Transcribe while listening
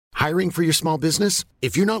Hiring for your small business?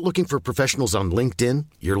 If you're not looking for professionals on LinkedIn,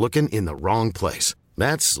 you're looking in the wrong place.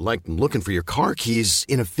 That's like looking for your car keys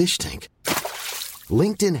in a fish tank.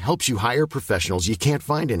 LinkedIn helps you hire professionals you can't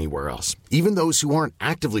find anywhere else, even those who aren't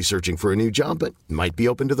actively searching for a new job but might be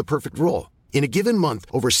open to the perfect role. In a given month,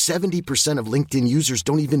 over 70% of LinkedIn users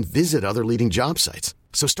don't even visit other leading job sites.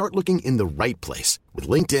 So start looking in the right place. With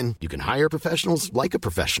LinkedIn, you can hire professionals like a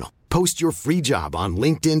professional. Post your free job on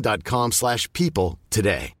linkedin.com/people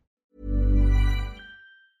today.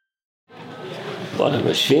 What a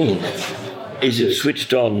machine. Is it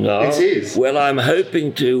switched on now? It is. Well, I'm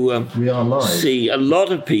hoping to We are live. see a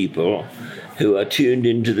lot of people who are tuned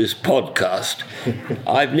into this podcast.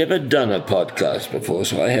 I've never done a podcast before,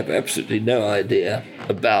 so I have absolutely no idea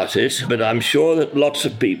about it, but I'm sure that lots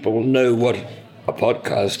of people know what a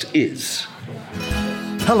podcast is.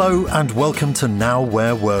 Hello and welcome to Now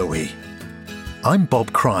Where Were We? I'm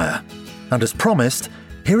Bob Cryer, and as promised,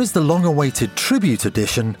 here is the long-awaited tribute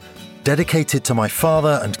edition dedicated to my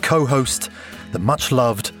father and co-host, the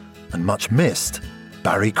much-loved and much-missed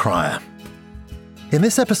Barry Cryer. In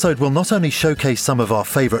this episode, we'll not only showcase some of our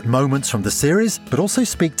favourite moments from the series, but also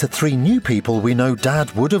speak to three new people we know Dad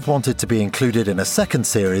would have wanted to be included in a second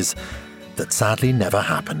series that sadly never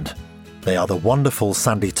happened. They are the wonderful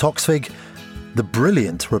Sandi Toksvig, the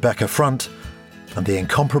brilliant Rebecca Front, and the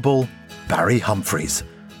incomparable Barry Humphries.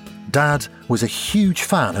 Dad was a huge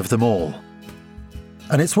fan of them all.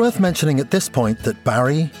 And it's worth mentioning at this point that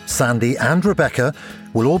Barry, Sandi and Rebecca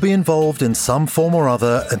will all be involved in some form or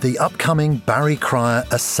other at the upcoming Barry Cryer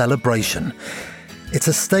A Celebration. It's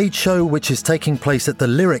a stage show which is taking place at the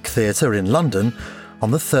Lyric Theatre in London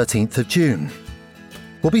on the 13th of June.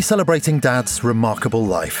 We'll be celebrating Dad's remarkable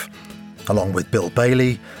life, along with Bill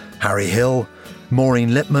Bailey, Harry Hill, Maureen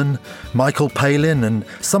Lipman, Michael Palin and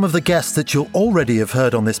some of the guests that you'll already have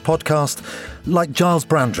heard on this podcast, like Giles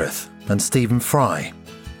Brandreth and Stephen Fry.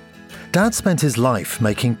 Dad spent his life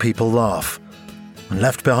making people laugh and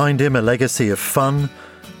left behind him a legacy of fun,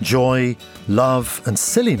 joy, love and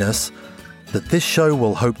silliness that this show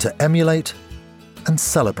will hope to emulate and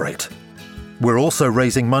celebrate. We're also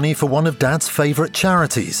raising money for one of Dad's favourite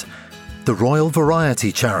charities, the Royal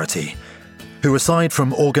Variety Charity, who aside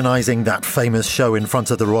from organising that famous show in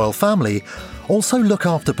front of the royal family, also look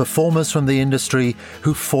after performers from the industry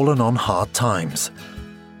who've fallen on hard times.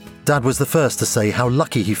 Dad was the first to say how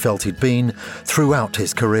lucky he felt he'd been throughout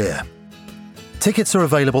his career. Tickets are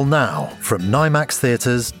available now from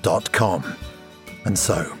nymaxtheatres.com. And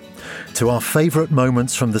so, to our favourite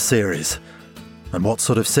moments from the series. And what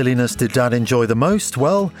sort of silliness did Dad enjoy the most?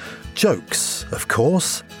 Well, jokes, of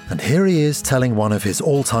course. And here he is telling one of his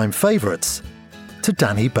all-time favourites to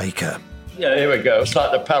Danny Baker. Yeah, here we go. It's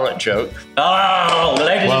like the parrot joke. Oh,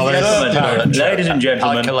 ladies and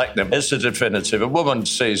gentlemen. I collect them. It's the definitive. A woman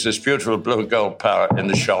sees this beautiful blue and gold parrot in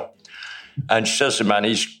the shop, and she says to the man,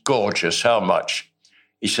 he's gorgeous. How much?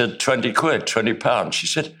 He said, 20 quid, 20 pounds. She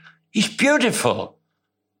said, he's beautiful.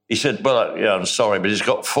 He said, well, yeah, I'm sorry, but he's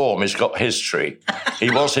got form, he's got history. He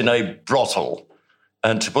was in a brothel,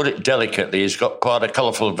 and to put it delicately, he's got quite a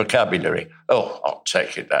colourful vocabulary. Oh, I'll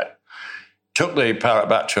take it that. Took the parrot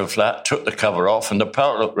back to her flat, took the cover off, and the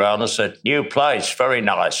parrot looked round and said, new place, very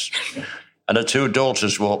nice. And her two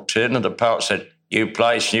daughters walked in, and the parrot said, new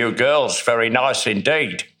place, new girls, very nice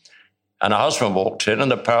indeed. And her husband walked in,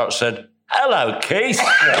 and the parrot said, hello, Keith.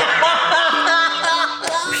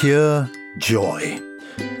 Pure joy.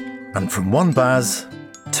 And from one Baz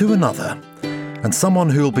to another. And someone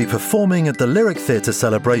who'll be performing at the Lyric Theatre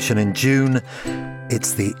celebration in June,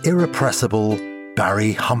 it's the irrepressible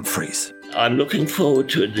Barry Humphries. I'm looking forward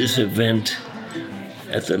to this event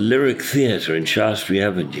at the Lyric Theatre in Shaftesbury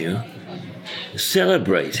Avenue,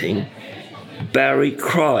 celebrating Barry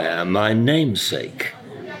Cryer, my namesake.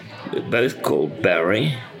 We're both called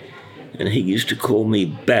Barry, and he used to call me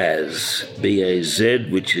Baz, B-A-Z,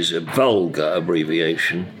 which is a vulgar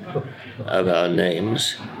abbreviation of our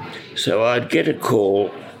names. So I'd get a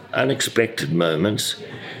call, unexpected moments,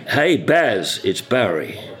 hey Baz, it's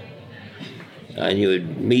Barry. I knew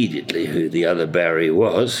immediately who the other Barry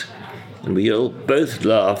was, and we all both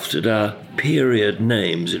laughed at our period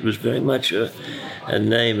names. It was very much a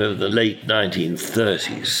name of the late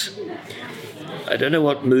 1930s. I don't know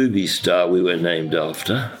what movie star we were named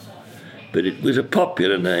after, but it was a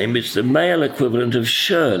popular name. It's the male equivalent of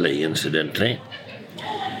Shirley, incidentally.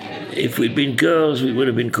 If we'd been girls, we would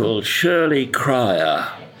have been called Shirley Cryer.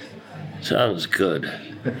 Sounds good.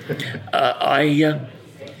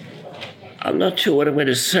 I'm not sure what I'm going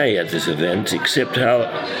to say at this event, except how,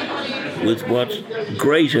 with what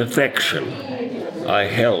great affection I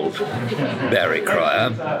held Barry Cryer.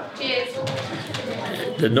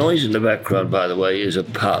 The noise in the background, by the way, is a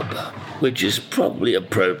pub, which is probably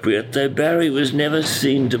appropriate, though Barry was never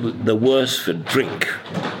seen to be the worse for drink.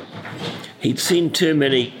 He'd seen too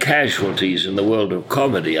many casualties in the world of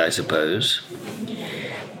comedy, I suppose.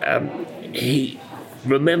 He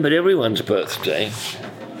remembered everyone's birthday,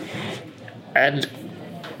 and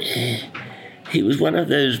he was one of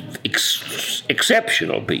those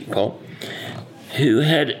exceptional people who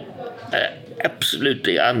had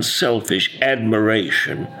absolutely unselfish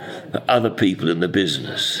admiration for other people in the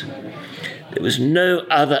business. There was no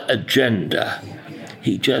other agenda.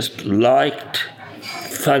 He just liked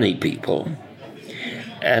funny people,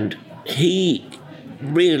 and he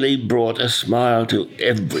really brought a smile to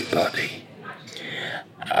everybody.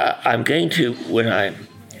 I'm going to, when I'm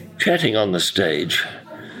chatting on the stage,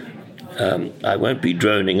 I won't be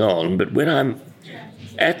droning on, but when I'm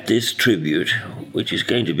at this tribute, which is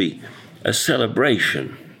going to be a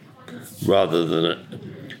celebration rather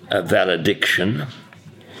than a valediction,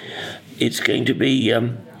 it's going to be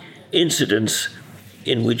incidents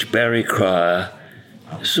in which Barry Cryer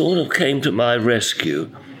sort of came to my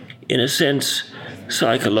rescue, in a sense,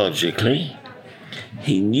 psychologically.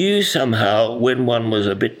 He knew somehow when one was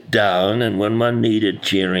a bit down and when one needed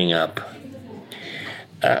cheering up.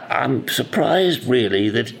 I'm surprised, really,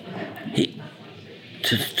 that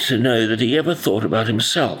to know that he ever thought about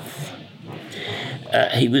himself.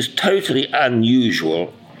 He was totally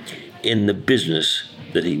unusual in the business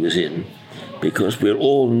that he was in, because we're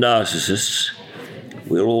all narcissists,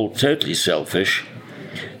 we're all totally selfish.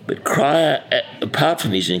 But Cryer, apart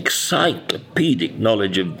from his encyclopedic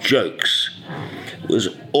knowledge of jokes, was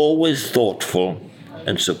always thoughtful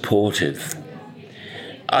and supportive.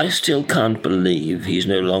 I still can't believe he's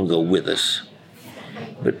no longer with us,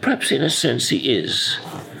 but perhaps in a sense he is.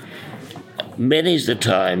 Many's the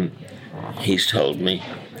time, he's told me,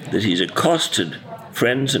 that he's accosted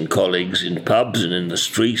friends and colleagues in pubs and in the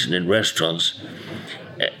street and in restaurants,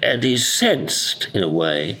 and he's sensed, in a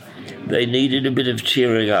way, they needed a bit of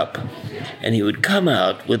cheering up, and he would come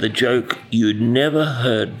out with a joke you'd never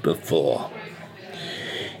heard before.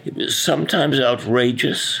 It was sometimes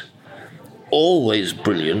outrageous, always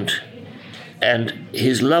brilliant, and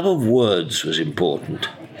his love of words was important.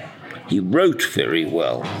 He wrote very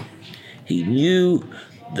well. He knew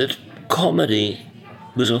that comedy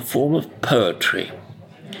was a form of poetry.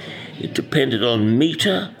 It depended on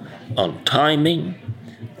meter, on timing,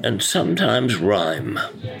 and sometimes rhyme.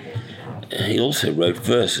 He also wrote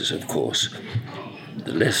verses, of course.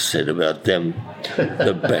 The less said about them,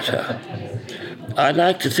 the better. I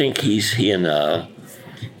like to think he's here now,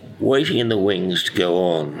 waiting in the wings to go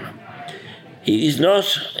on. He's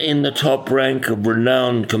not in the top rank of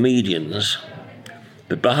renowned comedians,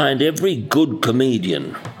 but behind every good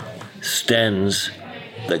comedian stands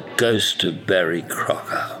the ghost of Barry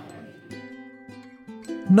Crocker.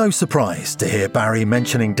 No surprise to hear Barry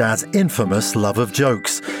mentioning Dad's infamous love of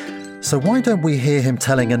jokes. So why don't we hear him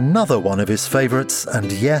telling another one of his favourites?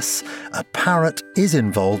 And yes, a parrot is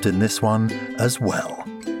involved in this one as well.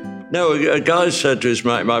 No, a guy said to his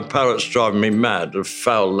mate, my parrot's driving me mad of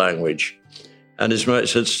foul language. And his mate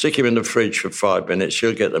said, stick him in the fridge for 5 minutes,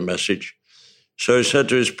 he'll get the message. So he said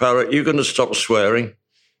to his parrot, you're going to stop swearing? And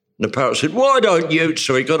the parrot said, why don't you?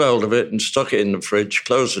 So he got hold of it and stuck it in the fridge,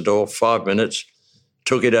 closed the door, 5 minutes,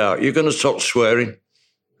 took it out. You're going to stop swearing? And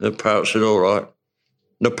the parrot said, all right.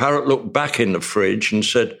 And the parrot looked back in the fridge and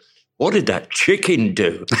said, what did that chicken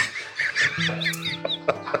do?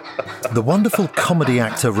 The wonderful comedy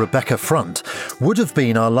actor Rebecca Front would have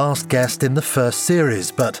been our last guest in the first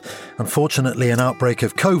series, but unfortunately an outbreak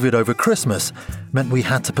of COVID over Christmas meant we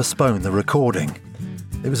had to postpone the recording.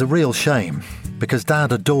 It was a real shame, because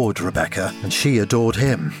Dad adored Rebecca and she adored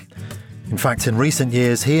him. In fact, in recent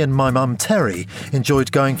years, he and my mum Terry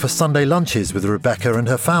enjoyed going for Sunday lunches with Rebecca and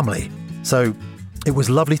her family. So it was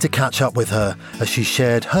lovely to catch up with her as she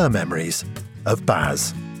shared her memories of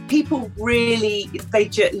Baz. People really,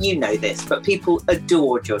 you know this, but people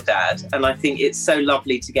adored your dad. And I think it's so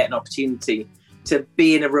lovely to get an opportunity to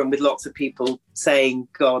be in a room with lots of people saying,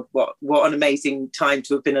 God, what an amazing time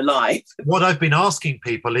to have been alive. What I've been asking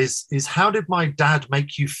people is how did my dad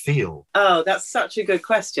make you feel? Oh, that's such a good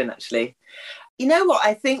question, actually. You know what?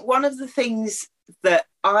 I think one of the things that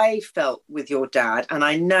I felt with your dad, and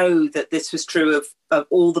I know that this was true of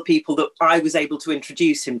all the people that I was able to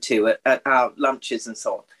introduce him to at our lunches and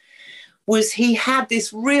so on, was he had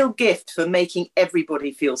this real gift for making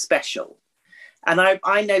everybody feel special. And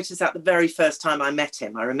I noticed that the very first time I met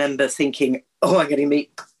him. I remember thinking, oh, I'm going to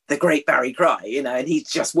meet the great Barry Cry, and he's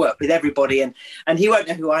just worked with everybody, and he won't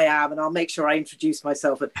know who I am, and I'll make sure I introduce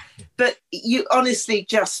myself. But you honestly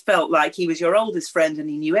just felt like he was your oldest friend, and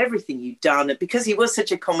he knew everything you'd done, and because he was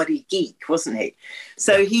such a comedy geek, wasn't he?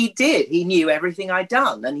 So he knew everything I'd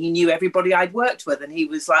done, and he knew everybody I'd worked with, and he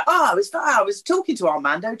was like, I was talking to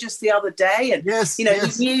Armando just the other day, and he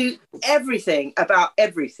knew everything about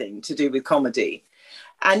everything to do with comedy.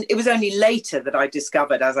 And it was only later that I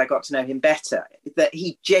discovered, as I got to know him better, that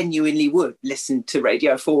he genuinely would listen to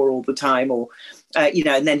Radio 4 all the time, or,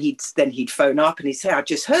 and then he'd phone up and he'd say, I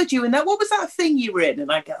just heard you in that. What was that thing you were in?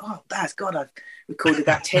 And I go, oh, Baz, God, I've recorded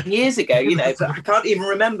that 10 years ago, but I can't even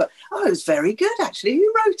remember. Oh, it was very good, actually.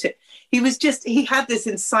 Who wrote it? He had this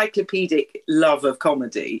encyclopedic love of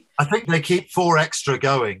comedy. I think they keep 4 Extra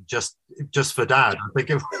going just for Dad. I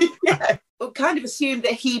think yeah. Well, kind of assumed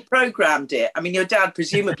that he programmed it. I mean, your dad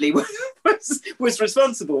presumably was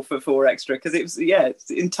responsible for 4 Extra, because it was, it's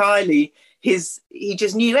entirely his. He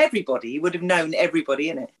just knew everybody. He would have known everybody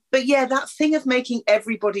in it. But yeah, that thing of making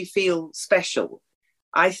everybody feel special,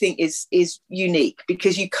 I think is unique,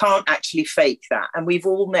 because you can't actually fake that. And we've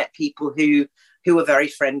all met people who are very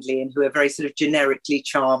friendly and who are very sort of generically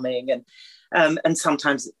charming, and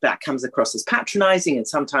sometimes that comes across as patronizing, and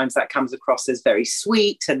sometimes that comes across as very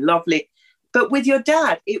sweet and lovely. But with your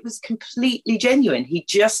dad, it was completely genuine. He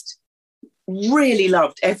just really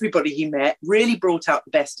loved everybody he met, really brought out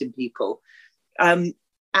the best in people. And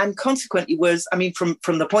consequently was, I mean,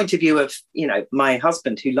 from the point of view of, my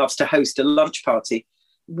husband, who loves to host a lunch party,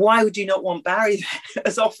 why would you not want Barry there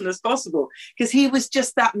as often as possible? Because he was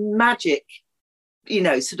just that magic,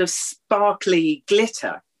 sort of sparkly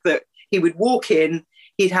glitter that he would walk in.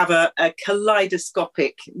 He'd have a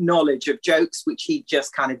kaleidoscopic knowledge of jokes, which he'd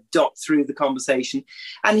just kind of dot through the conversation.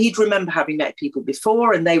 And he'd remember having met people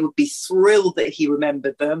before, and they would be thrilled that he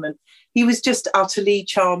remembered them. And he was just utterly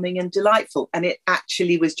charming and delightful. And it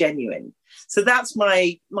actually was genuine. So that's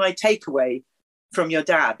my takeaway from your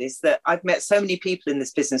dad, is that I've met so many people in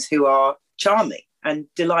this business who are charming and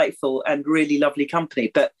delightful and really lovely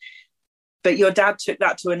company. But your dad took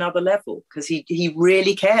that to another level, because he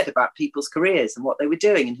really cared about people's careers and what they were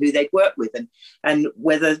doing and who they'd worked with, and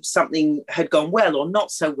whether something had gone well or not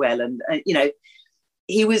so well. And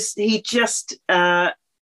he was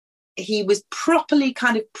properly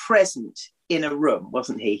kind of present in a room,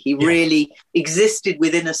 wasn't he? He really existed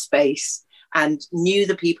within a space and knew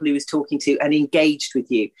the people he was talking to and engaged with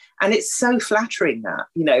you. And it's so flattering that,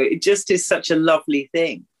 it just is such a lovely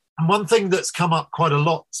thing. And one thing that's come up quite a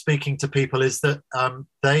lot speaking to people is that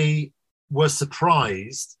they were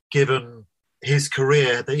surprised, given his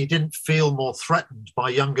career, that he didn't feel more threatened by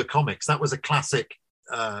younger comics. That was a classic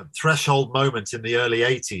threshold moment in the early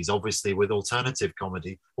 80s, obviously, with alternative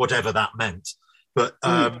comedy, whatever that meant. But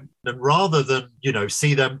and rather than,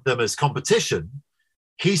 see them as competition,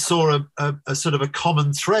 he saw a sort of a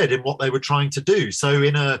common thread in what they were trying to do. So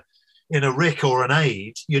in a Rick or an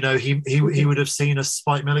Aid, he would have seen a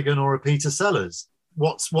Spike Milligan or a Peter Sellers.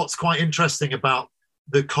 What's quite interesting about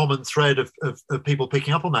the common thread of people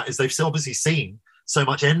picking up on that is they've obviously seen so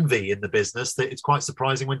much envy in the business that it's quite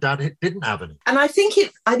surprising when Dad didn't have any. And I think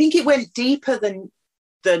it went deeper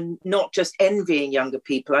than not just envying younger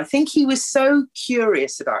people. I think he was so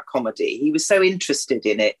curious about comedy. He was so interested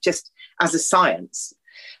in it just as a science,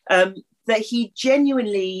 that he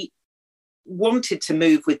genuinely wanted to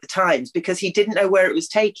move with the times, because he didn't know where it was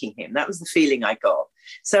taking him. That was the feeling I got.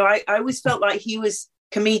 So I always felt like he was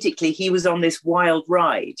on this wild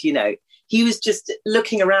ride. He was just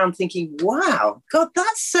looking around thinking, wow, God,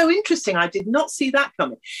 that's so interesting. I did not see that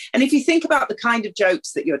coming. And if you think about the kind of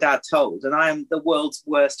jokes that your dad told, and I am the world's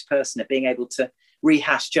worst person at being able to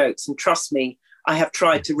rehash jokes, and trust me, I have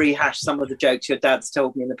tried to rehash some of the jokes your dad's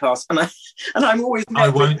told me in the past, and I'm always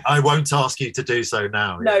met I won't ask you to do so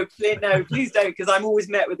now. No, please don't, because I'm always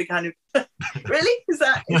met with the kind of really? Is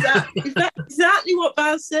that exactly what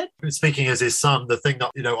Baz said? Speaking as his son, the thing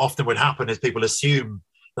that often would happen is people assume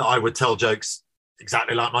that I would tell jokes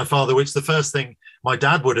exactly like my father, which the first thing my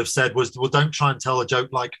dad would have said was, well, don't try and tell a joke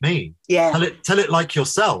like me. Yeah. Tell it like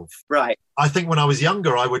yourself. Right. I think when I was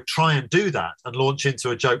younger, I would try and do that and launch into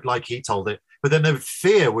a joke like he told it. But then the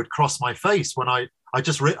fear would cross my face when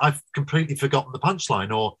I've completely forgotten the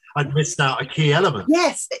punchline, or I'd missed out a key element.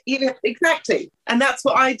 Yes, exactly. And that's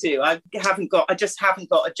what I do. I just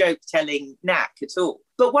haven't got a joke telling knack at all.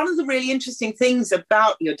 But one of the really interesting things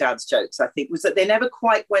about your dad's jokes, I think, was that they never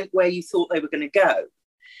quite went where you thought they were going to go.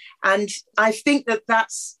 And I think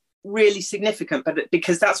that's really significant, but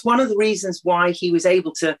because that's one of the reasons why he was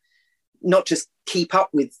able to not just keep up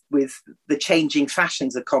with the changing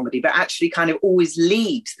fashions of comedy, but actually kind of always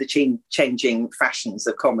leads the changing fashions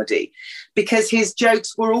of comedy, because his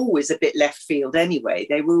jokes were always a bit left field anyway.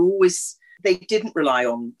 They didn't rely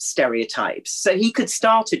on stereotypes. So he could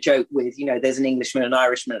start a joke with, there's an Englishman, an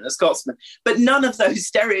Irishman, and a Scotsman, but none of those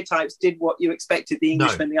stereotypes did what you expected the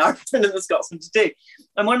Englishman, the Irishman, and the Scotsman to do.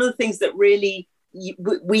 And one of the things that really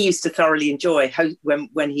we used to thoroughly enjoy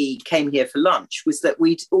when he came here for lunch was that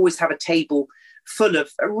we'd always have a table full of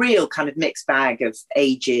a real kind of mixed bag of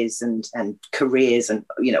ages and careers and,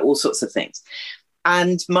 all sorts of things.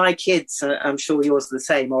 And my kids, I'm sure yours are the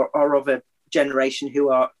same, are of a generation who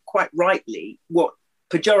are quite rightly what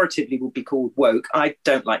pejoratively would be called woke. I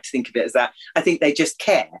don't like to think of it as that. I think they just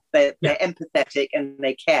care. They're empathetic and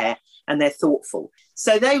they care and they're thoughtful.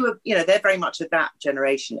 So they were, they're very much of that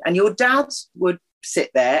generation. And your dad would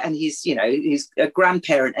sit there and he's a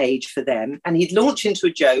grandparent age for them. And he'd launch into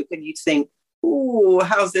a joke and you'd think, oh,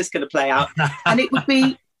 how's this going to play out? And it would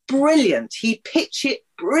be brilliant. He'd pitch it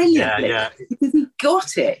brilliantly because he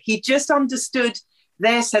got it. He just understood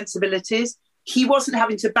their sensibilities. He wasn't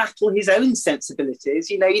having to battle his own sensibilities.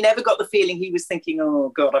 You never got the feeling he was thinking,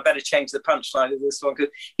 oh, God, I better change the punchline of this one.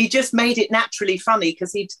 He just made it naturally funny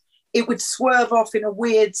because it would swerve off in a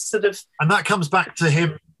weird sort of... And that comes back to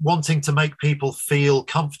him wanting to make people feel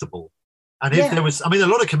comfortable. And if there was... a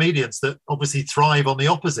lot of comedians that obviously thrive on the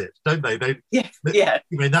opposite, don't they? That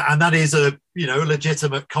is a, a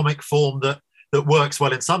legitimate comic form that works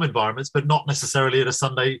well in some environments, but not necessarily at a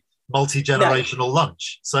Sunday multi-generational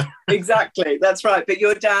lunch. So exactly, that's right. But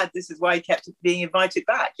your dad, this is why he kept being invited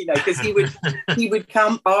back, because he would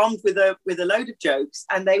come armed with a load of jokes,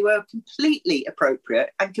 and they were completely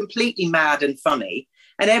appropriate and completely mad and funny,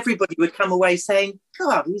 and everybody would come away saying,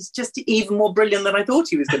 God, he's just even more brilliant than I thought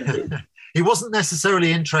he was going to be. He wasn't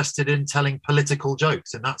necessarily interested in telling political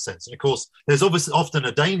jokes in that sense, and of course there's obviously often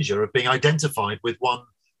a danger of being identified with one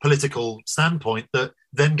political standpoint that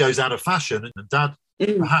then goes out of fashion, and Dad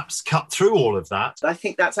perhaps cut through all of that. I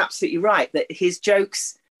think that's absolutely right, that his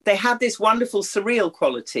jokes, they had this wonderful surreal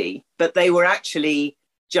quality, but they were actually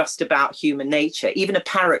just about human nature. Even a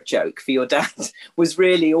parrot joke for your dad was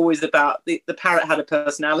really always about, the parrot had a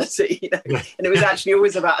personality, and it was actually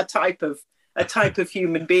always about a type of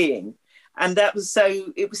human being. And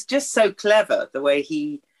it was just so clever the way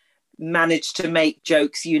he managed to make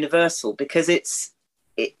jokes universal, because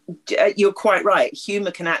you're quite right.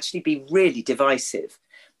 Humor can actually be really divisive.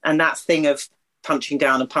 And that thing of punching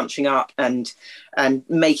down and punching up and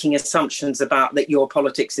making assumptions about that your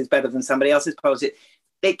politics is better than somebody else's politics,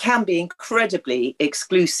 it can be incredibly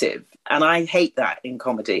exclusive. And I hate that in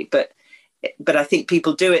comedy. But I think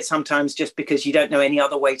people do it sometimes just because you don't know any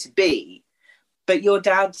other way to be. But your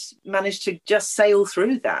dad managed to just sail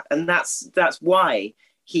through that. And that's why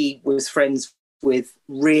he was friends with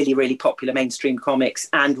really, really popular mainstream comics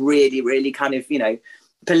and really, really kind of,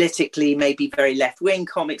 politically maybe very left-wing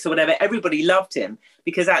comics or whatever. Everybody loved him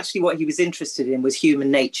because actually what he was interested in was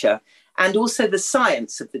human nature and also the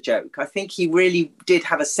science of the joke. I think he really did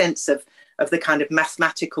have a sense of the kind of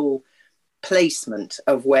mathematical placement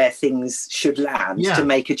of where things should land to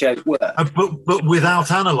make a joke work. But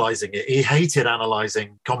without analysing it. He hated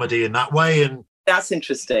analysing comedy in that way. And that's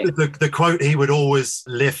interesting. The quote he would always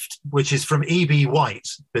lift, which is from E.B. White,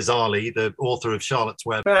 bizarrely, the author of Charlotte's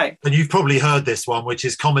Web. Right. And you've probably heard this one, which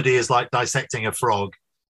is comedy is like dissecting a frog.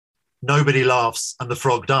 Nobody laughs and the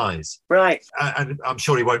frog dies. Right. And I'm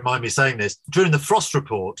sure he won't mind me saying this. During the Frost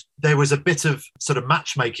Report, there was a bit of sort of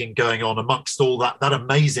matchmaking going on amongst all that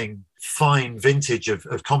amazing, fine vintage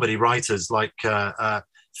of comedy writers like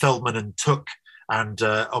Feldman and Took. And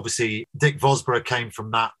obviously Dick Vosborough came from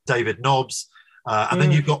that, David Nobbs. And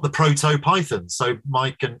then you've got the Proto-Pythons. So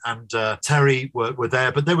Mike and Terry were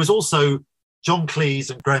there. But there was also John Cleese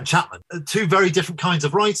and Graham Chapman, two very different kinds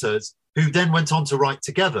of writers who then went on to write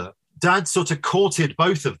together. Dad sort of courted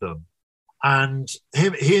both of them. And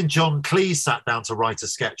he and John Cleese sat down to write a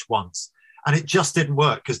sketch once. And it just didn't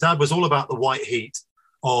work because Dad was all about the white heat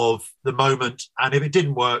of the moment. And if it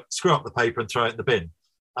didn't work, screw up the paper and throw it in the bin.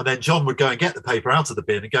 And then John would go and get the paper out of the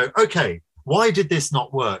bin and go, okay, why did this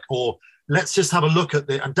not work? Or let's just have a look at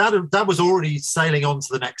the... And Dad was already sailing on to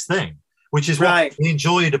the next thing, which is what he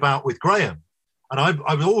enjoyed about with Graham. And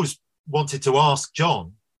I've always wanted to ask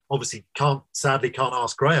John, obviously sadly can't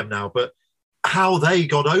ask Graham now, but how they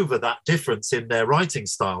got over that difference in their writing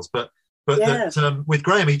styles. But that, with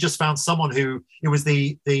Graham, he just found someone who... It was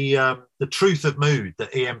the truth of mood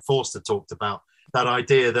that E.M. Forster talked about, that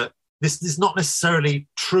idea that this is not necessarily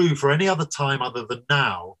true for any other time other than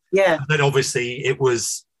now. Yeah. And then obviously it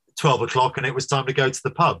was 12 o'clock and it was time to go to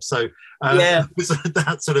the pub. So it was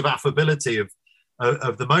that sort of affability of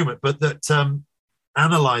the moment, but that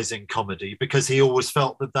analysing comedy, because he always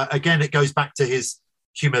felt that again, it goes back to his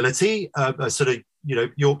humility, a sort of,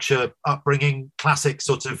 Yorkshire upbringing, classic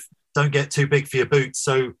sort of don't get too big for your boots.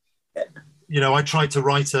 So, I tried to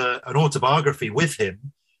write an autobiography with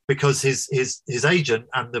him because his agent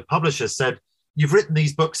and the publisher said, you've written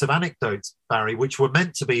these books of anecdotes, Barry, which were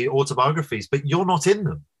meant to be autobiographies, but you're not in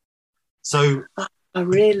them. So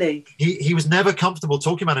really? He was never comfortable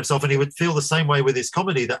talking about himself, and he would feel the same way with his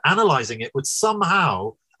comedy, that analysing it would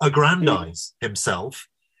somehow aggrandize himself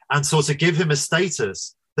and sort of give him a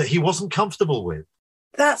status that he wasn't comfortable with.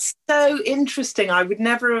 That's so interesting. I would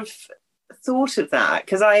never have thought of that,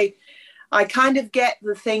 because I kind of get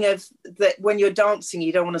the thing of that when you're dancing,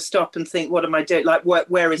 you don't want to stop and think, what am I doing? Like,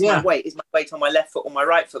 where is my weight? Is my weight on my left foot or my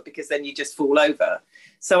right foot? Because then you just fall over.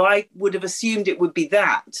 So I would have assumed it would be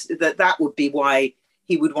that would be why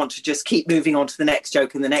he would want to just keep moving on to the next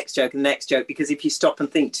joke and the next joke and the next joke, because if you stop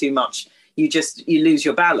and think too much, you lose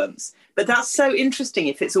your balance. But that's so interesting.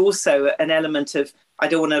 If it's also an element of, I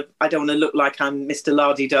don't want to look like I'm Mr.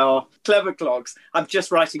 La-di-da clever clogs. I'm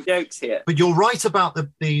just writing jokes here. But you're right about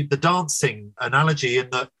the dancing analogy, in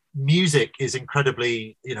that music is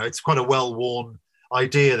incredibly, it's quite a well-worn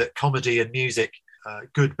idea that comedy and music,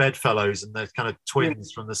 good bedfellows, and they're kind of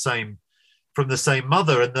twins from the same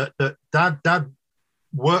mother, and that dad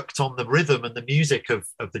worked on the rhythm and the music of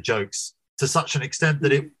the jokes to such an extent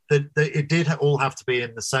that it did all have to be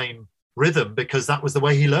in the same rhythm, because that was the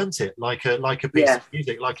way he learnt it, like a piece of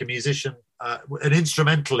music, like a musician, an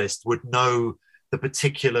instrumentalist would know the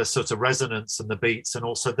particular sort of resonance and the beats, and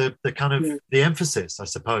also the kind of the emphasis, I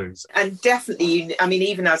suppose. And definitely,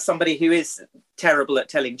 even as somebody who is terrible at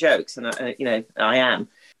telling jokes, and I am,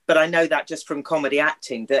 but I know that just from comedy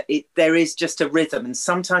acting, that there is just a rhythm, and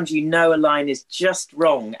sometimes a line is just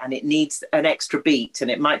wrong and it needs an extra beat,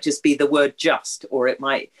 and it might just be the word just, or it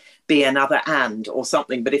might be another and or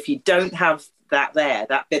something. But if you don't have that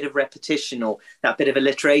bit of repetition or that bit of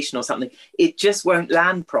alliteration or something, it just won't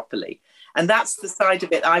land properly. And that's the side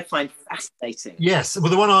of it I find fascinating. Yes. Well,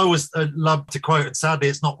 the one I always love to quote, and sadly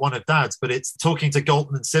it's not one of Dad's, but it's talking to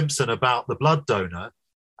Galton and Simpson about the blood donor,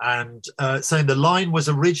 and saying the line was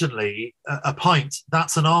originally a pint,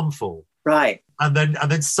 that's an armful. Right. And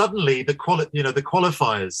then suddenly the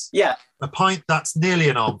qualifiers. Yeah. A pint, that's nearly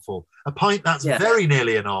an armful. A pint, that's very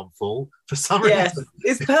nearly an armful. For some reason.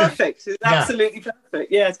 It's perfect. It's absolutely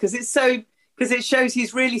perfect. Yes, because it shows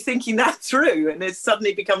he's really thinking that through, and it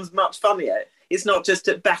suddenly becomes much funnier. It's not just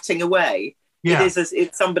at batting away. Yeah.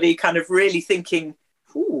 It's somebody kind of really thinking,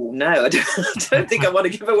 "Ooh, no, I don't think I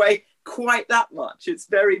want to give away quite that much." It's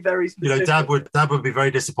very, very specific. Dad would be very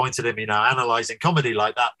disappointed in me now analysing comedy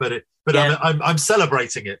like that, but I'm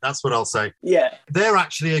celebrating it. That's what I'll say. Yeah, they're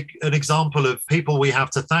actually an example of people we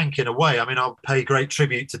have to thank in a way. I'll pay great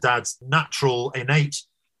tribute to Dad's natural, innate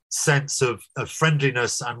sense of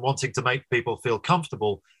friendliness and wanting to make people feel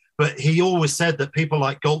comfortable. But he always said that people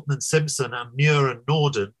like Galton and Simpson and Muir and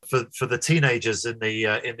Norden, for the teenagers in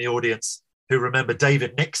the audience who remember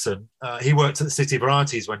David Nixon, he worked at the City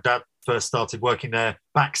Varieties when Dad first started working there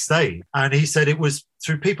backstage. And he said it was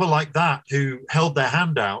through people like that who held their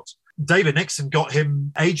hand out. David Nixon got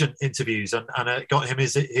him agent interviews and got him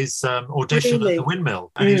his audition at the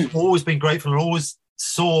Windmill. And he's always been grateful and always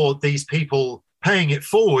saw these people paying it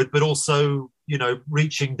forward, but also,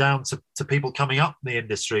 reaching down to people coming up in the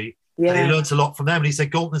industry. Yeah. And he learned a lot from them. And he said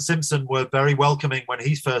Galton and Simpson were very welcoming when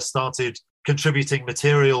he first started contributing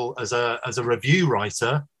material as a review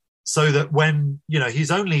writer, so that when, he's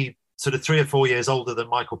only sort of 3 or 4 years older than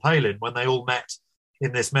Michael Palin, when they all met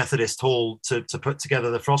in this Methodist hall to put together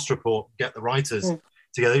the Frost Report and get the writers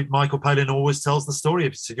together, Michael Palin always tells the story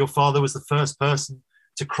of, your father was the first person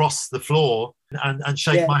to cross the floor and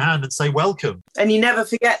shake my hand and say welcome. And you never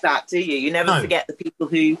forget that, do you? You never forget the people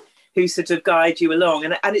who sort of guide you along.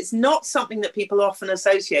 And it's not something that people often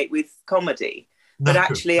associate with comedy. But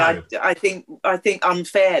actually, I think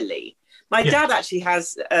unfairly. My dad actually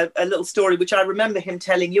has a little story, which I remember him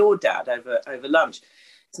telling your dad over lunch.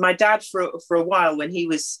 So my dad, for a while, when he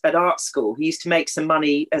was at art school, he used to make some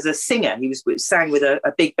money as a singer. He sang with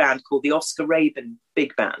a big band called the Oscar Rabin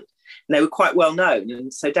Big Band. And they were quite well known.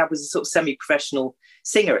 And so Dad was a sort of semi-professional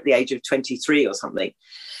singer at the age of 23 or something.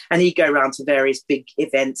 And he'd go around to various big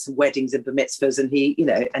events and weddings and bar mitzvahs, and he,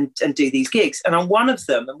 and do these gigs. And on one of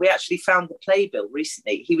them, and we actually found the playbill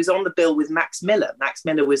recently, he was on the bill with Max Miller. Max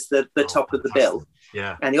Miller was the top of the bill.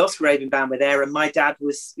 Yeah. And the Oscar Rabin Band were there. And my dad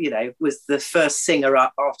was the first singer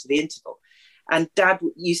after the interval. And Dad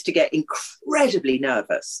used to get incredibly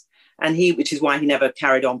nervous. And which is why he never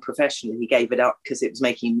carried on professionally. He gave it up because it was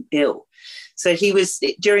making him ill. So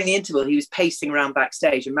during the interval, he was pacing around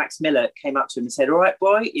backstage, and Max Miller came up to him and said, "All right,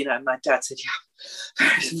 boy." And my dad said, "Yeah."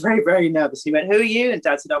 I was very, very nervous. He went, "Who are you?" And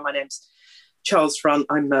Dad said, "Oh, my name's Charles Front.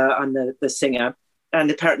 I'm the singer." And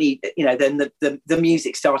apparently, then the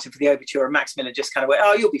music started for the overture, and Max Miller just kind of went,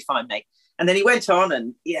 "Oh, you'll be fine, mate." And then he went on,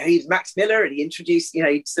 and he's Max Miller, and he introduced,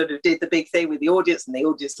 he sort of did the big thing with the audience, and the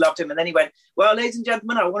audience loved him. And then he went, "Well, ladies and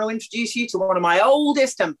gentlemen, I want to introduce you to one of my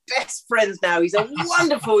oldest and best friends now. He's a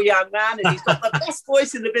wonderful young man, and he's got the best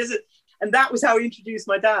voice in the business." And that was how he introduced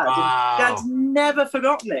my dad. Wow. And Dad's never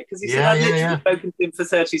forgotten it, because he said, "I've literally spoken to him for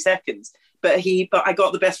 30 seconds, but I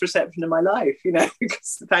got the best reception of my life,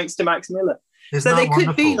 because thanks to Max Miller." So they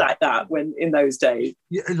could be like that when in those days.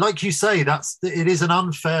 Yeah, like you say, it is an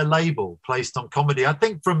unfair label placed on comedy. I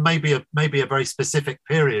think from maybe a very specific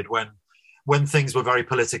period when things were very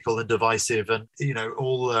political and divisive, and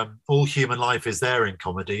all human life is there in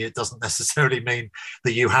comedy. It doesn't necessarily mean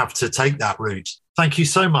that you have to take that route. Thank you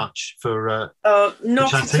so much for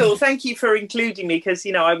not at all. Thank you for including me, because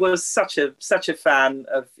I was such a fan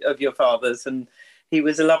of your father's, and he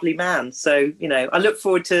was a lovely man. So, I look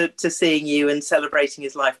forward to seeing you and celebrating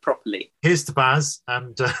his life properly. Here's to Baz.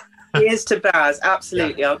 And here's to Baz,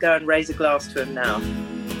 absolutely. Yeah. I'll go and raise a glass to him now.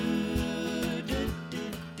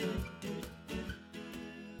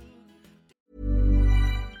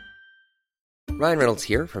 Ryan Reynolds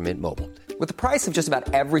here from Mint Mobile. With the price of just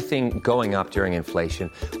about everything going up during inflation,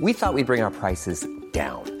 we thought we'd bring our prices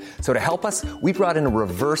down. So to help us, we brought in a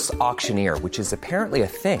reverse auctioneer, which is apparently a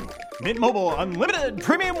thing. Mint Mobile Unlimited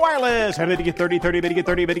Premium Wireless. How to get 30, 30, bit to get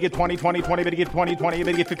 30, bit to get 20, 20, 20, bit to get 20, 20,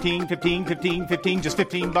 bit to get 15, 15, 15, 15, just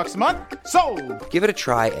 $15 a month? Sold! Give it a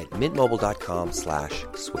try at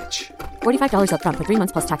mintmobile.com/switch. $45 up front for 3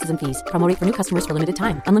 months plus taxes and fees. Promo rate for new customers for limited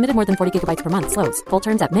time. Unlimited more than 40 gigabytes per month. Slows full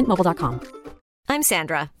terms at mintmobile.com. I'm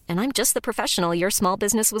Sandra, and I'm just the professional your small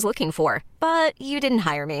business was looking for. But you didn't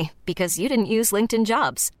hire me because you didn't use LinkedIn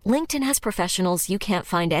Jobs. LinkedIn has professionals you can't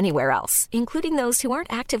find anywhere else, including those who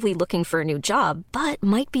aren't actively looking for a new job, but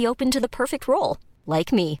might be open to the perfect role,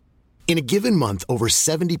 like me. In a given month, over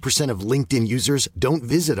 70% of LinkedIn users don't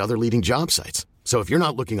visit other leading job sites. So if you're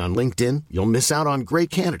not looking on LinkedIn, you'll miss out on great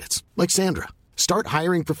candidates like Sandra. Start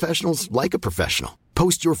hiring professionals like a professional.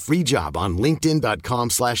 Post your free job on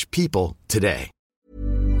linkedin.com/people today.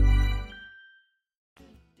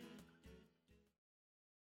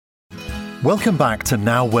 Welcome back to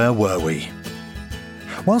Now Where Were We?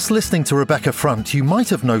 Whilst listening to Rebecca Front, you might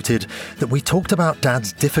have noted that we talked about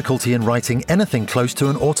Dad's difficulty in writing anything close to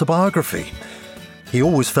an autobiography. He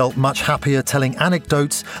always felt much happier telling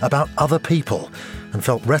anecdotes about other people and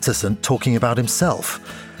felt reticent talking about himself.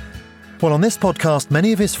 Well, on this podcast,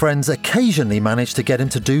 many of his friends occasionally manage to get him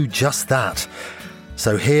to do just that.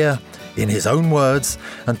 So here, in his own words,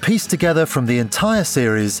 and pieced together from the entire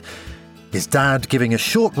series, his dad giving a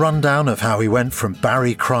short rundown of how he went from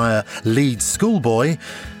Barry Cryer, Leeds schoolboy,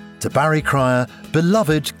 to Barry Cryer,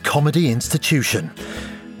 beloved comedy institution,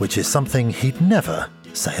 which is something he'd never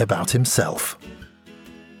say about himself.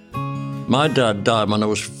 My dad died when I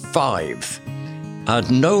was 5. I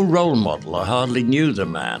had no role model. I hardly knew the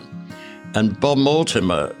man. And Bob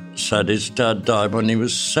Mortimer said his dad died when he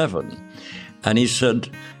was 7. And he said,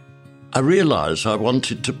 I realised I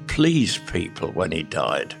wanted to please people when he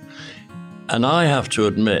died. And I have to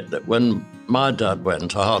admit that when my dad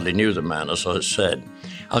went, I hardly knew the man, as I said.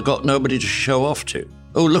 I got nobody to show off to.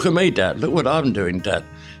 Oh, look at me, Dad. Look what I'm doing, Dad.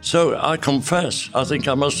 So I confess, I think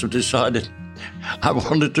I must have decided I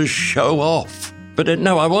wanted to show off. But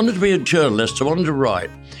no, I wanted to be a journalist. I wanted to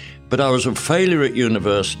write. But I was a failure at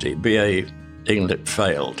university. BA English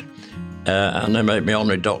failed. And they made me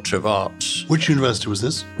Honorary Doctor of Arts. Which university was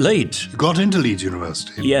this? Leeds. You got into Leeds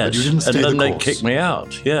University? Yes. But you didn't stay and then the they course. kicked me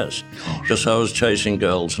out, yes. Because I was chasing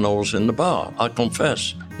girls and always in the bar, I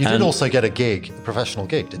confess. You did also get a gig, a professional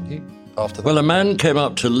gig, didn't you? After that? Well, a man came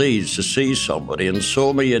up to Leeds to see somebody and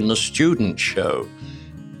saw me in the student show,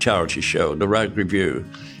 charity show, the Rag Review,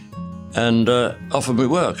 and offered me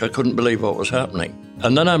work. I couldn't believe what was happening.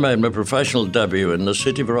 And then I made my professional debut in the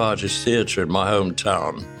City Varieties Theatre in my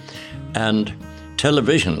hometown. And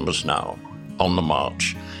television was now on the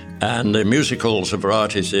march. And the music halls of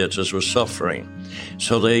variety theatres were suffering.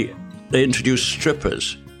 So they introduced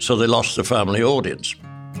strippers, so they lost the family audience.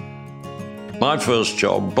 My first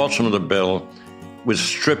job, bottom of the bill, with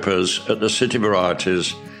strippers at the City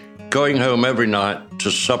Varieties, going home every night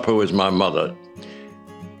to supper with my mother.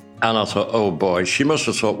 And I thought, oh boy, she must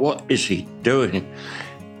have thought, what is he doing?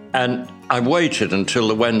 And I waited until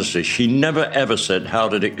the Wednesday. She never ever said, how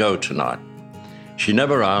did it go tonight? She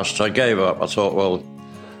never asked. I gave up. I thought, well,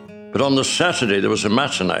 But on the Saturday, there was a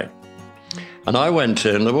matinee. And I went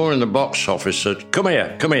in, the woman in the box office said, come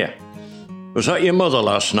here. Was that your mother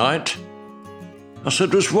last night? I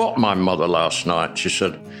said, was what my mother last night? She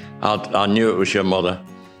said, I knew it was your mother.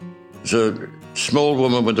 It was a small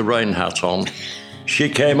woman with a rain hat on. She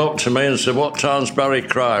came up to me and said, what time's Barry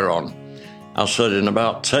Cryer on? I said, in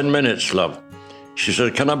about 10 minutes, love. She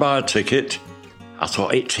said, can I buy a ticket? I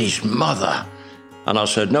thought, it's his mother. And I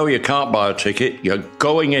said, no, you can't buy a ticket. You're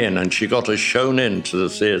going in. And she got us shown into the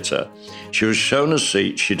theatre. She was shown a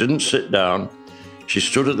seat. She didn't sit down. She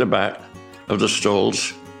stood at the back of the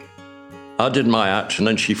stalls. I did my act, and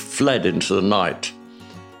then she fled into the night.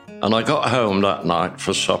 And I got home that night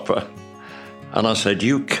for supper. And I said,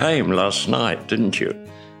 you came last night, didn't you?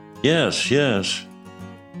 Yes.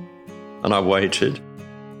 And I waited.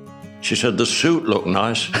 She said, the suit looked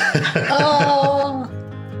nice. Oh.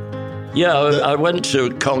 Yeah, I went to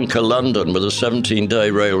conquer London with a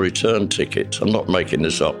 17-day rail return ticket. I'm not making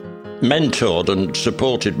this up. Mentored and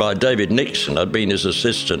supported by David Nixon. I'd been his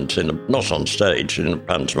assistant, not on stage, in a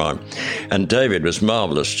pantomime. And David was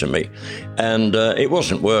marvellous to me. And it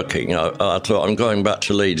wasn't working. I thought, I'm going back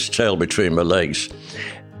to Leeds, tail between my legs.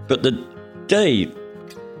 But the day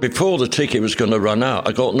before the ticket was going to run out,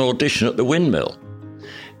 I got an audition at the Windmill.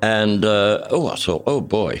 And, I thought, oh,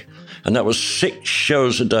 boy. And that was 6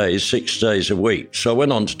 shows a day, 6 days a week. So I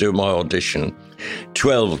went on to do my audition,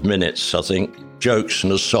 12 minutes, I think, jokes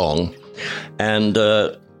and a song. And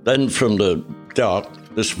then from the dark,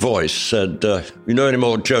 this voice said, you know any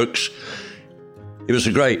more jokes? He was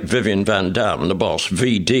a great Vivian Van Dam, the boss,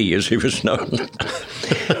 VD as he was known.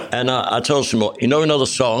 And I told him, you know another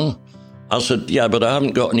song? I said, yeah, but I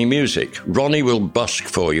haven't got any music. Ronnie will busk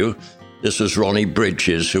for you. This was Ronnie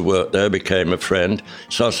Bridges, who worked there, became a friend.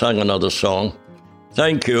 So I sang another song.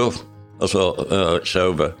 Thank you. I thought, it's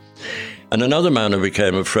over. And another man who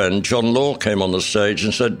became a friend, John Law, came on the stage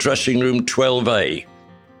and said, dressing room 12A.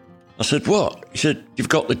 I said, what? He said, you've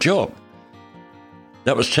got the job.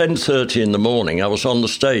 That was 10:30 in the morning. I was on the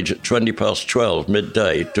stage at 12:20,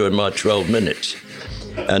 midday, doing my 12 minutes.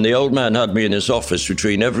 And the old man had me in his office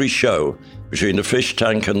between every show, between the fish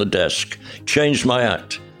tank and the desk, changed my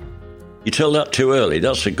act. You tell that too early,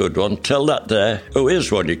 that's a good one. Tell that there. Oh,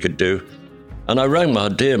 here's one you could do. And I rang my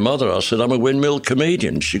dear mother. I said, I'm a Windmill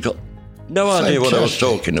comedian. She got no idea what I was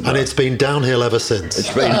talking about. And it's been downhill ever since.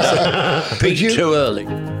 It's been peaked too early.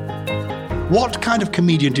 What kind of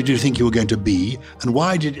comedian did you think you were going to be, and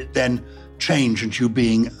why did it then change into you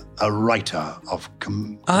being a writer of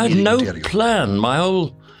comedic I had no material? plan. My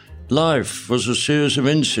whole life was a series of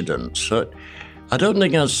incidents. I don't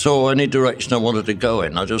think I saw any direction I wanted to go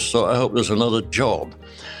in. I just thought, I hope there's another job.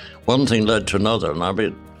 One thing led to another, and I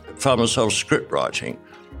found myself script writing.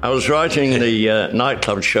 I was writing the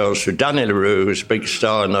nightclub shows for Danny LaRue, who's a big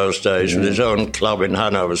star in those days, with his own club in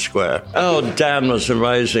Hanover Square. Oh, Dan was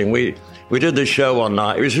amazing. We did the show one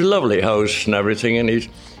night. He was a lovely host and everything, and he's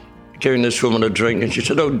giving this woman a drink, and she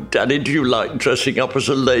said, oh, Danny, do you like dressing up as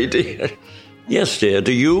a lady? Yes, dear,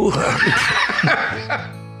 do you?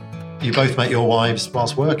 You both met your wives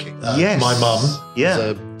whilst working. Yes. My mum was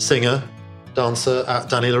a singer, dancer at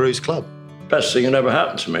Danny LaRue's club. Best thing that ever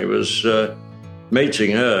happened to me was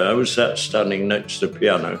meeting her. I was sat standing next to the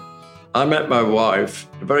piano. I met my wife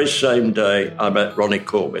the very same day I met Ronnie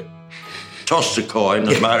Corbett. Tossed a coin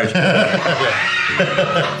and married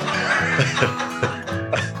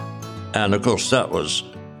And of course that was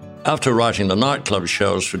after writing the nightclub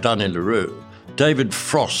shows for Danny LaRue. David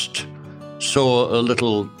Frost saw a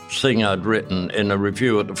little thing I'd written in a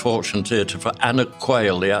review at the Fortune Theatre for Anna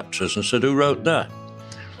Quayle, the actress, and said, who wrote that?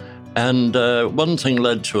 And one thing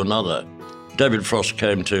led to another. David Frost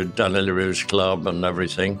came to Danny LaRue's club and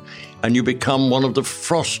everything, and you become one of the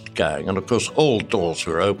Frost gang. And of course, all doors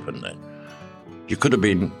were open then. You could have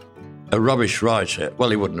been a rubbish writer. Well,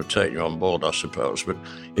 he wouldn't have taken you on board, I suppose. But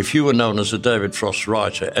if you were known as a David Frost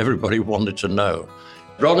writer, everybody wanted to know.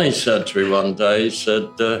 Ronnie said to me one day, he said,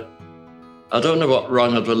 I don't know what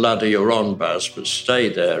rung of the ladder you're on, Baz, but stay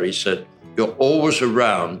there. He said, you're always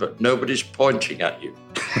around, but nobody's pointing at you.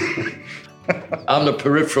 I'm the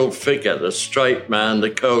peripheral figure, the straight man, the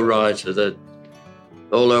co-writer, the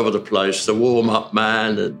all over the place, the warm-up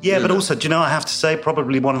man. And, yeah, but also, do you know, I have to say,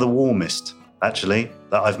 probably one of the warmest, actually,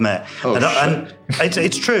 that I've met. Oh, and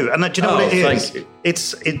it's true. And do you know what it is? Thank you.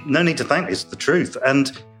 It's no need to thank me, it's the truth.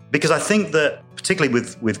 And because I think that, particularly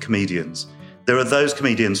with comedians, there are those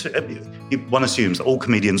comedians, one assumes that all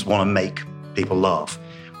comedians want to make people laugh,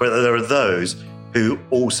 but there are those who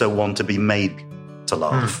also want to be made to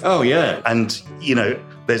laugh. Oh, yeah. And, you know,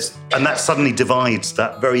 and that suddenly divides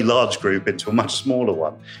that very large group into a much smaller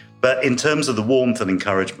one. But in terms of the warmth and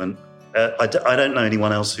encouragement, I don't know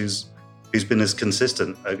anyone else who's been as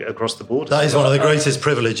consistent across the board. That is one of the greatest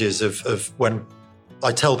privileges of when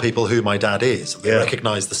I tell people who my dad is, they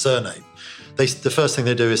recognise the surname. The first thing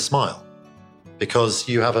they do is smile, because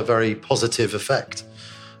you have a very positive effect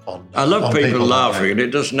on I love on people laughing, and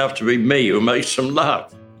it doesn't have to be me who makes them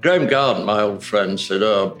laugh. Graham Garden, my old friend, said,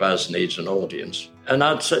 "Oh, Baz needs an audience." And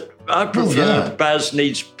I'd say, I prefer Baz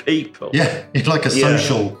needs people. Yeah, it's like a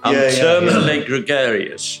social. I'm terminally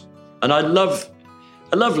gregarious. And I love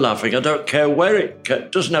laughing. I don't care where it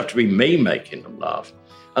doesn't have to be me making them laugh.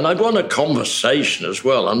 And I want a conversation as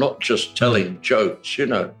well. I'm not just telling jokes, you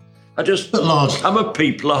know. I'm a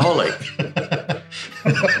peopleaholic.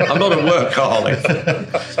 I'm not a workaholic.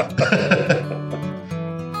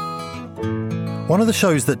 One of the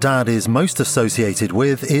shows that Dad is most associated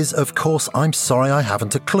with is, of course, I'm Sorry I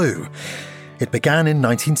Haven't a Clue. It began in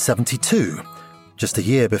 1972, just a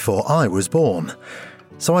year before I was born.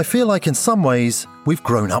 So I feel like in some ways we've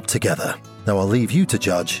grown up together, though I'll leave you to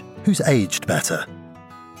judge who's aged better.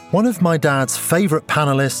 One of my dad's favourite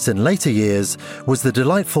panellists in later years was the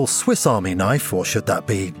delightful Swiss Army knife, or should that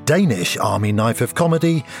be Danish Army knife of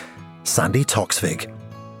comedy, Sandy Toksvig.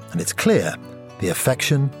 And it's clear the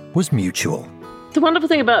affection was mutual. The wonderful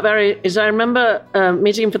thing about Barry is I remember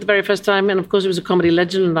meeting him for the very first time, and of course he was a comedy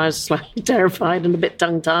legend, and I was slightly terrified and a bit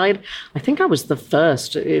tongue-tied. I think I was the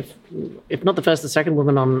first, if not the first, the second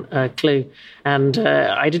woman on Clue, and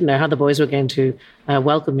I didn't know how the boys were going to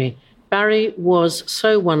welcome me. Barry was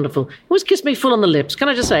so wonderful. He always kissed me full on the lips. Can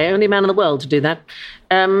I just say, only man in the world to do that.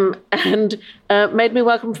 And made me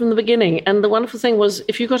welcome from the beginning. And the wonderful thing was,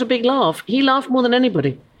 if you got a big laugh, he laughed more than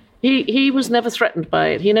anybody. He was never threatened by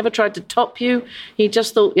it. He never tried to top you. He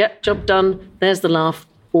just thought, job done. There's the laugh,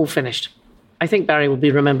 all finished. I think Barry will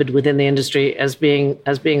be remembered within the industry as being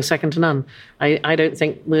second to none. I don't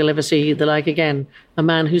think we'll ever see the like again. A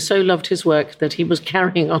man who so loved his work that he was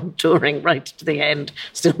carrying on touring right to the end,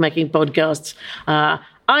 still making podcasts.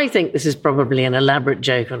 I think this is probably an elaborate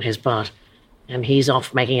joke on his part, and he's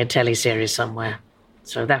off making a teleseries somewhere.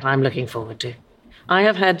 So that I'm looking forward to. I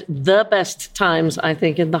have had the best times, I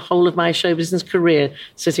think, in the whole of my show business career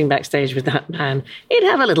sitting backstage with that man. He'd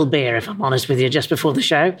have a little beer, if I'm honest with you, just before the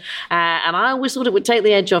show. And I always thought it would take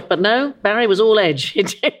the edge off, but no, Barry was all edge. He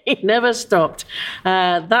never stopped.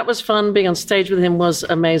 That was fun. Being on stage with him was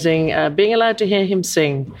amazing. Being allowed to hear him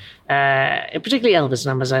sing, particularly Elvis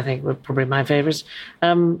numbers, I think, were probably my favourites.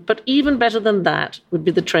 But even better than that would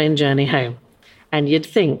be the train journey home. And you'd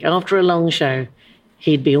think, after a long show,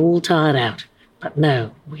 he'd be all tired out. But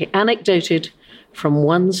no, we anecdoted from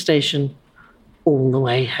one station all the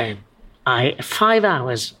way home. 5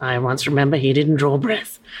 hours, I once remember, he didn't draw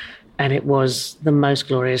breath. And it was the most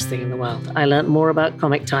glorious thing in the world. I learnt more about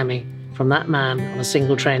comic timing from that man on a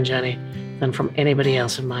single train journey than from anybody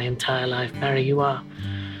else in my entire life. Barry, you are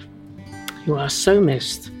so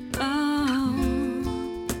missed.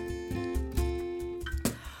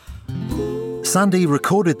 Sandy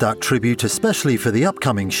recorded that tribute especially for the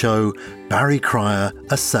upcoming show, Barry Cryer,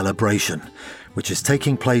 A Celebration, which is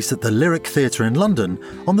taking place at the Lyric Theatre in London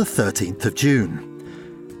on the 13th of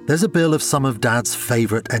June. There's a bill of some of Dad's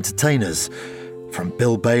favourite entertainers, from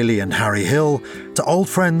Bill Bailey and Harry Hill to old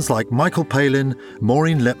friends like Michael Palin,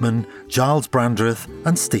 Maureen Lipman, Giles Brandreth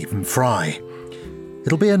and Stephen Fry.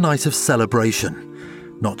 It'll be a night of celebration.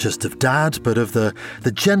 Not just of Dad, but of the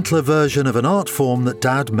gentler version of an art form that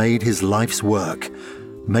Dad made his life's work,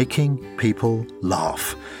 making people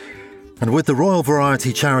laugh. And with the Royal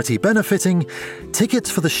Variety charity benefiting,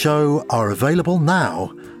 tickets for the show are available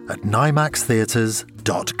now at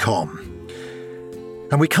nymaxtheatres.com.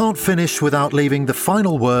 And we can't finish without leaving the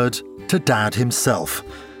final word to Dad himself.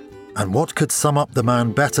 And what could sum up the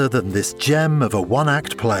man better than this gem of a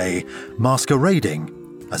one-act play masquerading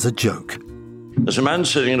as a joke? There's a man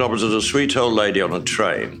sitting opposite a sweet old lady on a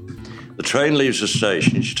train. The train leaves the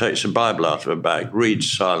station. She takes a Bible out of her bag, reads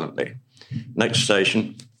silently. Next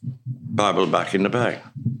station, Bible back in the bag.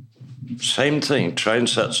 Same thing. Train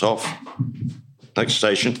sets off. Next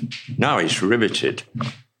station, now he's riveted.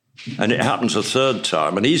 And it happens a third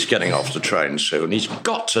time, and he's getting off the train soon. He's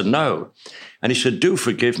got to know. And he said, "Do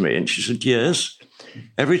forgive me." And she said, "Yes.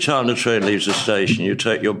 Every time the train leaves the station, you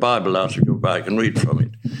take your Bible out of your bag and read from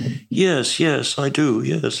it." "Yes, I do,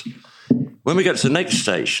 yes." "When we get to the next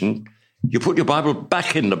station, you put your Bible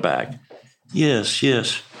back in the bag." Yes.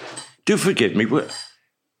 "Do forgive me.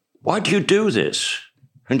 Why do you do this?"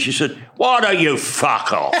 And she said, "Why don't you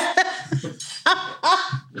fuck off?"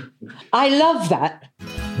 I love that.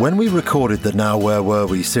 When we recorded the Now Where Were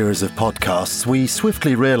We series of podcasts, we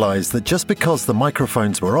swiftly realised that just because the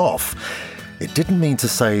microphones were off, it didn't mean to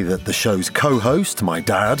say that the show's co-host, my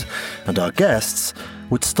dad, and our guests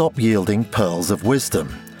would stop yielding pearls of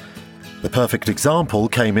wisdom. The perfect example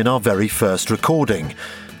came in our very first recording,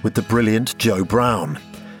 with the brilliant Joe Brown.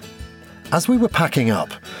 As we were packing up,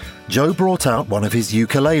 Joe brought out one of his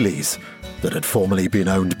ukuleles that had formerly been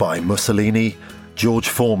owned by Mussolini, George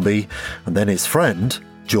Formby, and then his friend,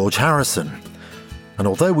 George Harrison. And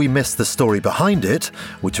although we missed the story behind it,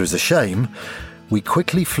 which was a shame, we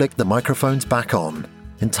quickly flicked the microphones back on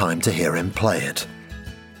in time to hear him play it.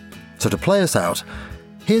 So to play us out,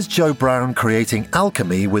 here's Joe Brown creating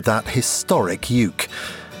alchemy with that historic uke.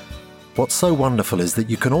 What's so wonderful is that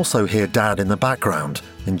you can also hear Dad in the background,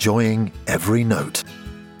 enjoying every note.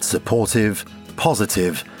 Supportive,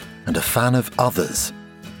 positive, and a fan of others,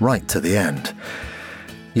 right to the end.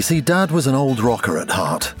 You see, Dad was an old rocker at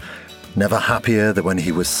heart, never happier than when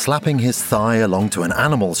he was slapping his thigh along to an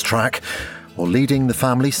Animals track or leading the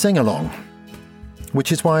family sing-along.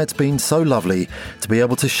 Which is why it's been so lovely to be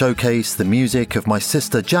able to showcase the music of my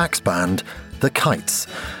sister Jack's band, The Kites,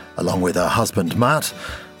 along with her husband Matt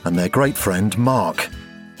and their great friend Mark,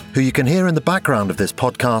 who you can hear in the background of this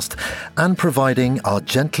podcast and providing our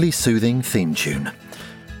gently soothing theme tune.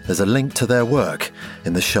 There's a link to their work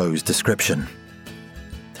in the show's description.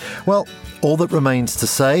 Well, all that remains to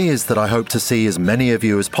say is that I hope to see as many of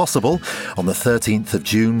you as possible on the 13th of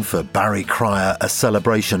June for Barry Cryer, A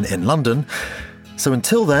Celebration in London. So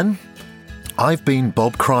until then, I've been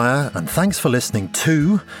Bob Cryer, and thanks for listening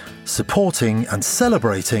to, supporting and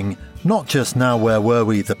celebrating not just Now Where Were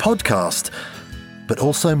We, the podcast, but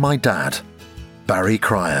also my dad, Barry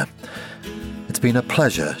Cryer. It's been a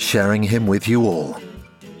pleasure sharing him with you all.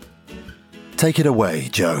 Take it away,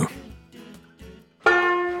 Joe.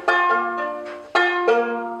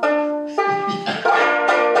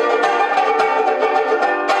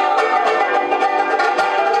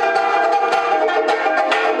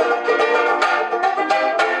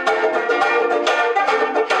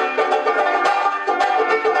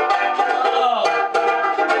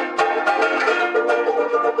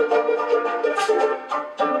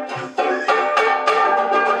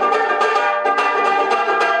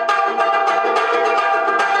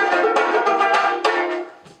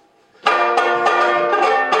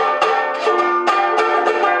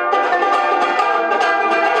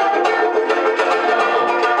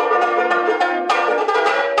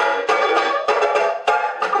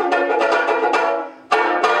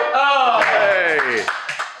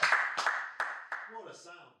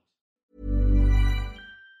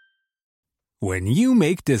 When you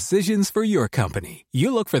make decisions for your company,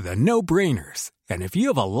 you look for the no-brainers. And if you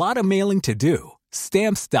have a lot of mailing to do,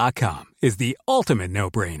 Stamps.com is the ultimate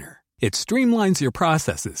no-brainer. It streamlines your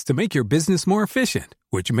processes to make your business more efficient,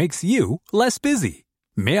 which makes you less busy.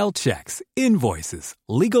 Mail checks, invoices,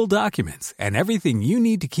 legal documents, and everything you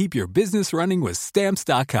need to keep your business running with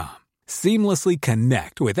Stamps.com. Seamlessly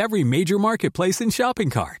connect with every major marketplace and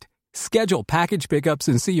shopping cart. Schedule package pickups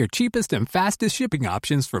and see your cheapest and fastest shipping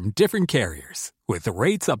options from different carriers, with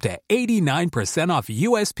rates up to 89% off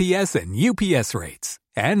USPS and UPS rates.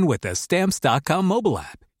 And with the Stamps.com mobile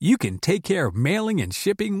app, you can take care of mailing and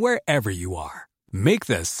shipping wherever you are. Make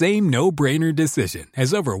the same no-brainer decision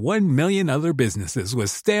as over 1 million other businesses with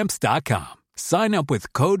Stamps.com. Sign up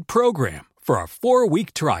with code PROGRAM for a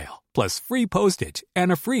 4-week trial, plus free postage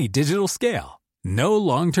and a free digital scale. No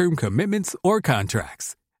long-term commitments or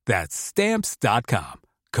contracts. That's Stamps.com.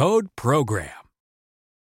 Code PROGRAM.